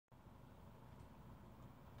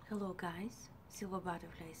Hello guys, Silver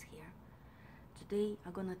Butterflies here. Today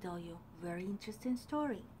I'm gonna tell you a very interesting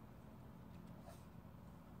story.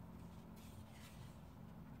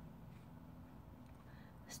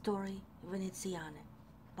 Story Veneziane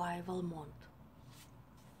by Valmont.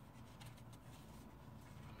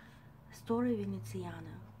 Story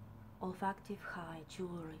Veneziane, olfactive high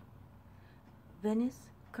jewelry. Venice,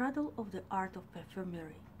 cradle of the art of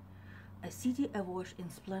perfumery, a city awash in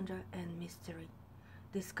splendor and mystery.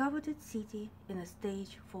 This coveted city in a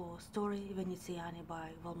stage for Story Veneziane by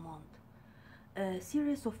Valmont, a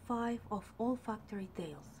series of 5 of olfactory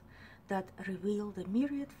tales that reveal the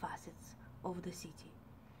myriad facets of the city,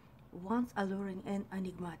 once alluring and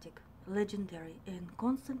enigmatic, legendary and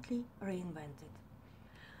constantly reinvented.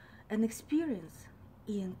 An experience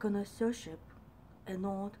in connoisseurship, a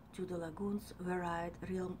nod to the lagoon's varied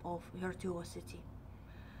realm of virtuosity.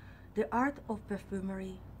 The art of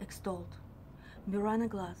perfumery extolled, Murano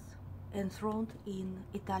glass, enthroned in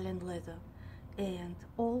Italian leather, and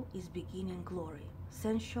all is beginning glory,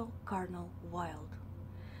 sensual, carnal, wild.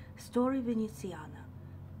 Story Veneziana,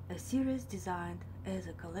 a series designed as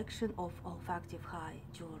a collection of olfactive high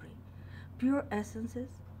jewelry, pure essences,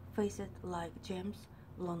 faced like gems,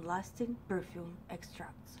 long-lasting perfume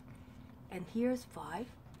extracts. And here's 5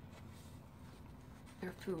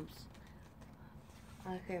 perfumes.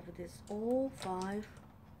 I have this all 5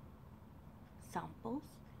 samples.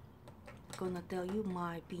 I'm gonna tell you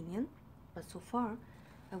my opinion, but so far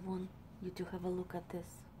I want you to have a look at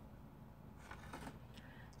this.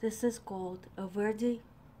 This is called a Verde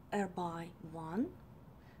Herby 1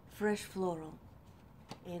 Fresh Floral,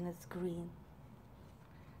 and it's green.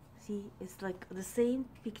 See, it's like the same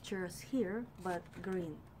pictures here but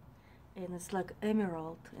green, and it's like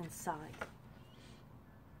emerald inside.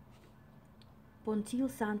 Pontil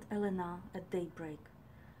Saint Helena at daybreak.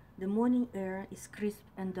 The morning air is crisp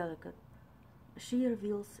and delicate. She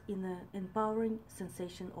reveals in an empowering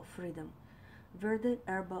sensation of freedom. Verde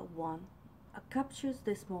Herba 1 captures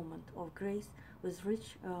this moment of grace with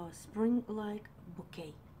rich spring-like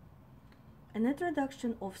bouquet. An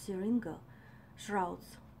introduction of syringa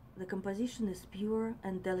shrouds. The composition is pure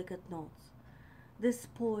and delicate notes. This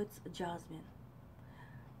poet's jasmine,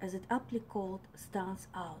 as it aptly called, stands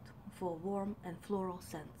out for warm and floral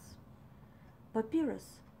scents.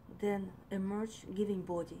 Papyrus then emerge, giving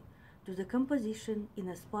body to the composition in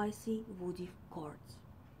a spicy, woody chords.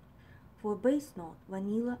 For a base note,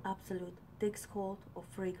 Vanilla Absolute takes hold of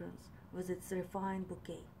fragrance with its refined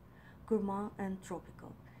bouquet, gourmand and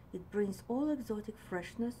tropical. It brings all exotic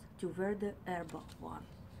freshness to Verde Herba 1.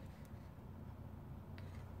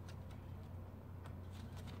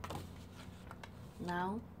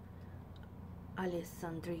 Now,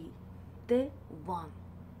 Allessandrie T1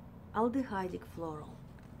 Aldehydic Floral.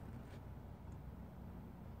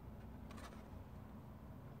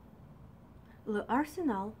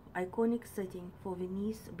 L'Arsenal, iconic setting for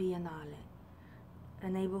Venice Biennale. A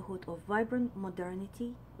neighborhood of vibrant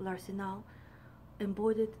modernity, L'Arsenal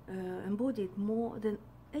embodied more than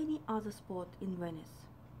any other spot in Venice,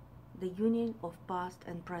 the union of past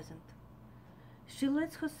and present. She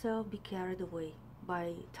lets herself be carried away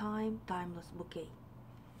by timeless bouquet.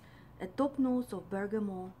 A top notes of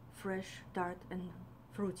bergamot, fresh, tart and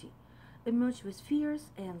fruity, emerge with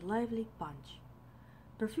fierce and lively punch.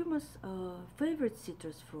 Perfumer's favorite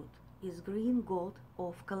citrus fruit is green gold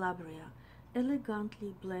of Calabria,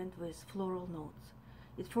 elegantly blended with floral notes.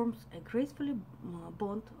 It forms a graceful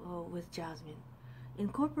bond with jasmine,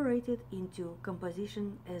 incorporated into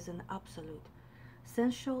composition as an absolute.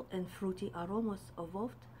 Sensual and fruity aromas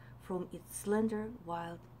evolved from its slender,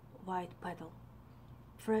 white petal.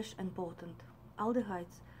 Fresh and potent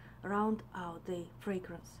aldehydes round out the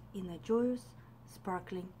fragrance in a joyous,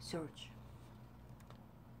 sparkling surge.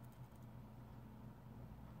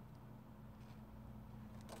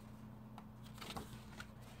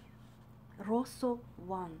 Rosso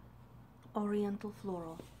 1 Oriental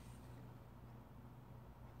Floral.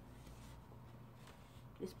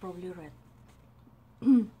 It's probably red.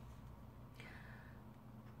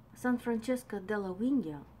 San Francesco della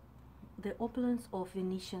Vigna, the opulence of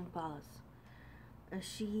Venetian palace.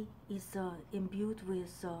 She is imbued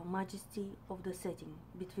with majesty of the setting,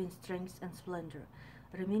 between strength and splendor,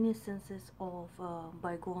 reminiscences of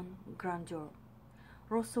bygone grandeur.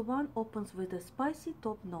 Rosso 1 opens with a spicy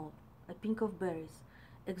top note, a pink of berries,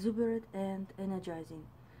 exuberant and energizing.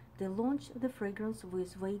 They launch the fragrance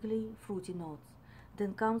with vaguely fruity notes.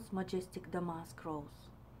 Then comes majestic damask rose,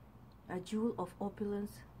 a jewel of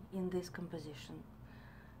opulence in this composition.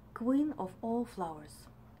 Queen of all flowers,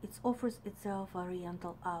 it offers itself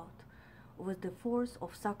oriental out, with the force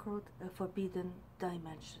of sacred, forbidden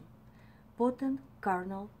dimension. Potent,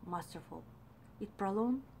 carnal, masterful. It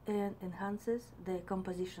prolongs and enhances the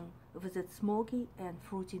composition with its smoky and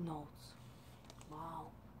fruity notes. Wow.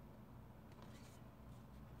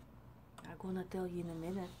 I'm gonna tell you in a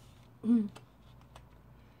minute.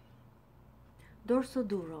 Dorso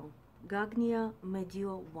Duro, Gaggia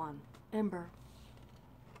Medio1, Amber.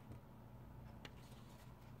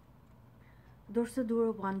 Dorso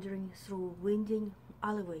Duro wandering through winding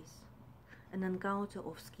alleyways, an encounter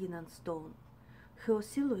of skin and stone. Her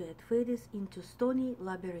silhouette fades into stony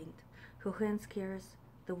labyrinth, her hand scares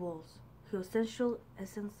the walls, her sensual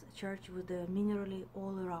essence charged with the minerally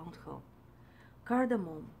all around her.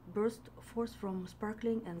 Cardamom burst forth from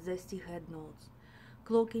sparkling and zesty head notes,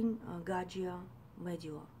 cloaking Gaggia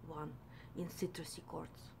Medio1 in citrusy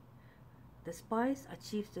chords. The spice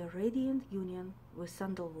achieves a radiant union with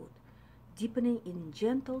sandalwood, deepening in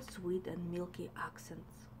gentle, sweet, and milky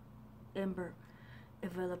accents. Amber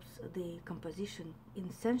envelops the composition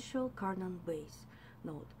in sensual carnal bass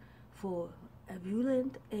note for a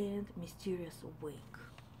violent and mysterious wake.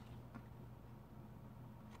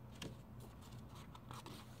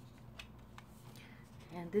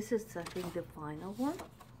 And this is, I think, the final one.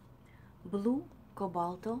 Blue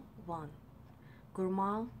Cobalto 1,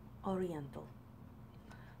 Gourmand Oriental.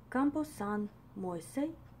 Campo San Moise,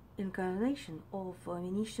 incarnation of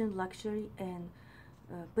Venetian luxury and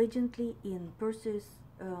pageantry in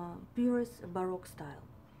purest Baroque style.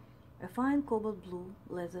 A fine cobalt blue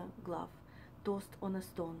leather glove tossed on a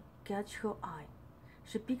stone catch her eye.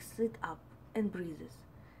 She picks it up and breathes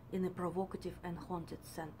in a provocative and haunted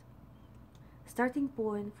scent. Starting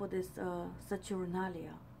point for this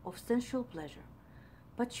Saturnalia of sensual pleasure,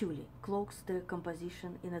 patchouli cloaks the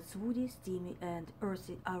composition in its woody, steamy, and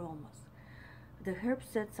earthy aromas. The herb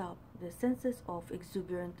sets up the senses of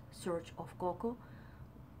exuberant surge of cocoa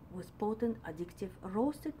with potent, addictive,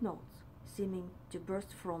 roasted notes seeming to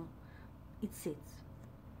burst from its seeds.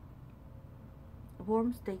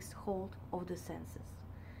 Warmth takes hold of the senses,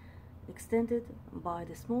 extended by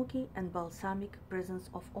the smoky and balsamic presence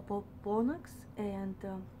of opoponax, and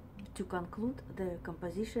to conclude the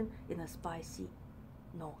composition in a spicy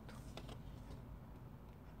note.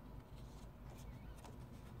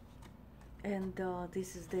 And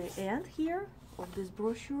this is the end here of this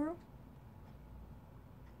brochure.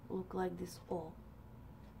 Look like this all.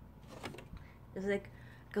 It's like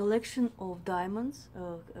collection of diamonds,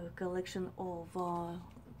 a collection of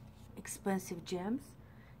expensive gems,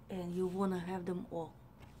 and you want to have them all.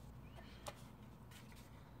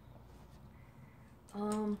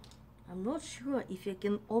 I'm not sure if I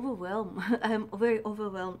can overwhelm. I'm very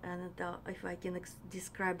overwhelmed, and if I can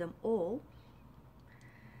describe them all.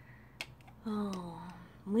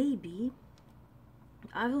 Maybe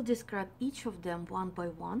I will describe each of them one by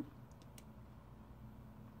one.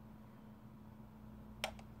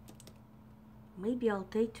 Maybe I'll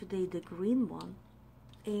take today the green one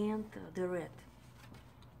and the red,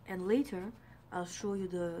 and later I'll show you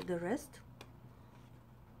the rest.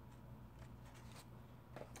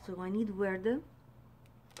 So I need Verde.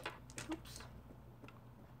 Oops.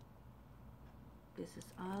 This is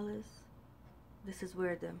Alice. This is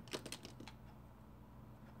Verde.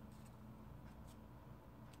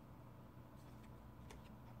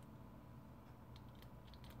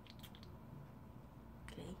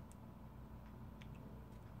 Okay.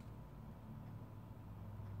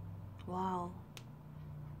 Wow.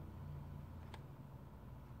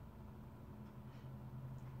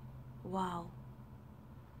 Wow.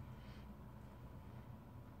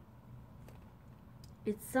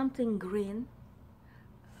 It's something green.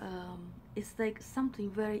 It's like something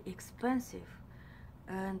very expensive,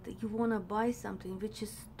 and you want to buy something which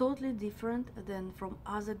is totally different than from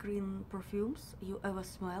other green perfumes you ever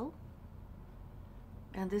smell,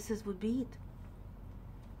 and this would be it.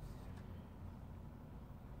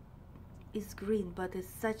 It's green, but it's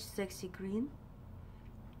such sexy green.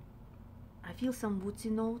 I feel some woodsy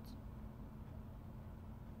notes,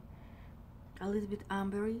 a little bit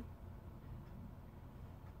ambery,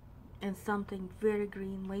 and something very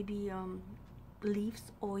green, maybe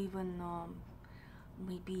leaves, or even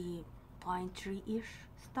maybe pine tree-ish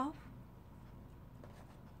stuff.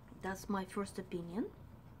 That's my first opinion.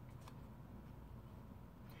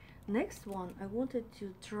 Next one, I wanted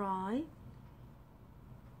to try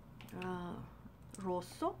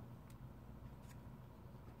Rosso.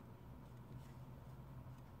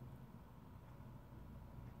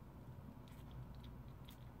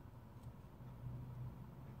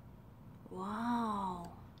 Wow.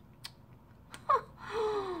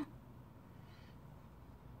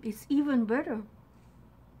 It's even better.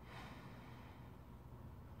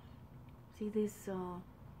 See these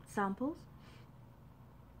samples?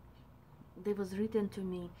 They was written to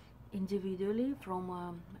me individually from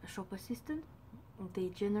a shop assistant. They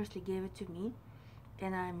generously gave it to me,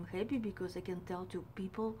 and I'm happy because I can tell to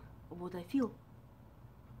people what I feel.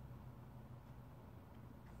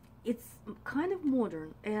 It's kind of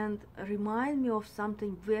modern and remind me of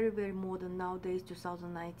something very, very modern nowadays,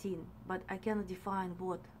 2019, but I cannot define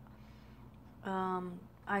what.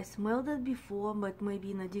 I smelled that before, but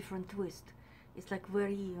maybe in a different twist. It's like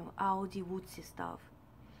very Audi woodsy stuff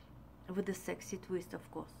with a sexy twist, of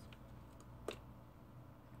course.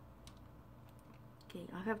 Okay,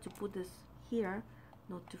 I have to put this here,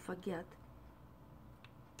 not to forget.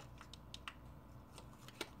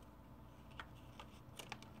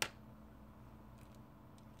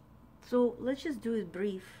 So let's just do it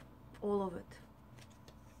brief, all of it.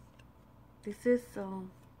 This is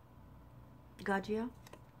Gaggia.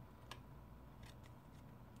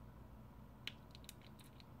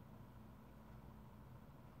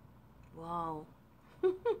 Wow.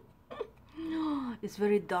 It's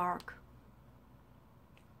very dark.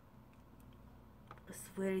 It's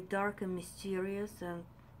very dark and mysterious, and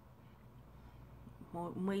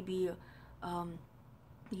maybe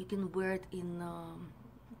you can wear it in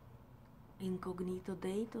incognito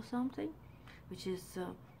date or something, which is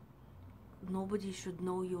nobody should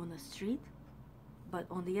know you on the street, but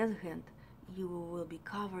on the other hand you will be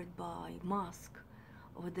covered by mask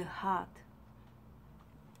or the hat,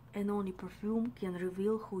 and only perfume can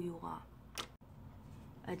reveal who you are.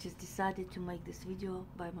 I just decided to make this video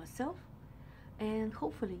by myself, and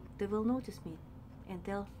hopefully they will notice me and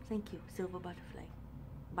tell thank you, Silver Butterfly.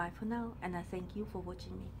 Bye for now, and I thank you for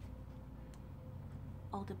watching me.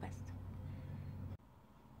 All the best.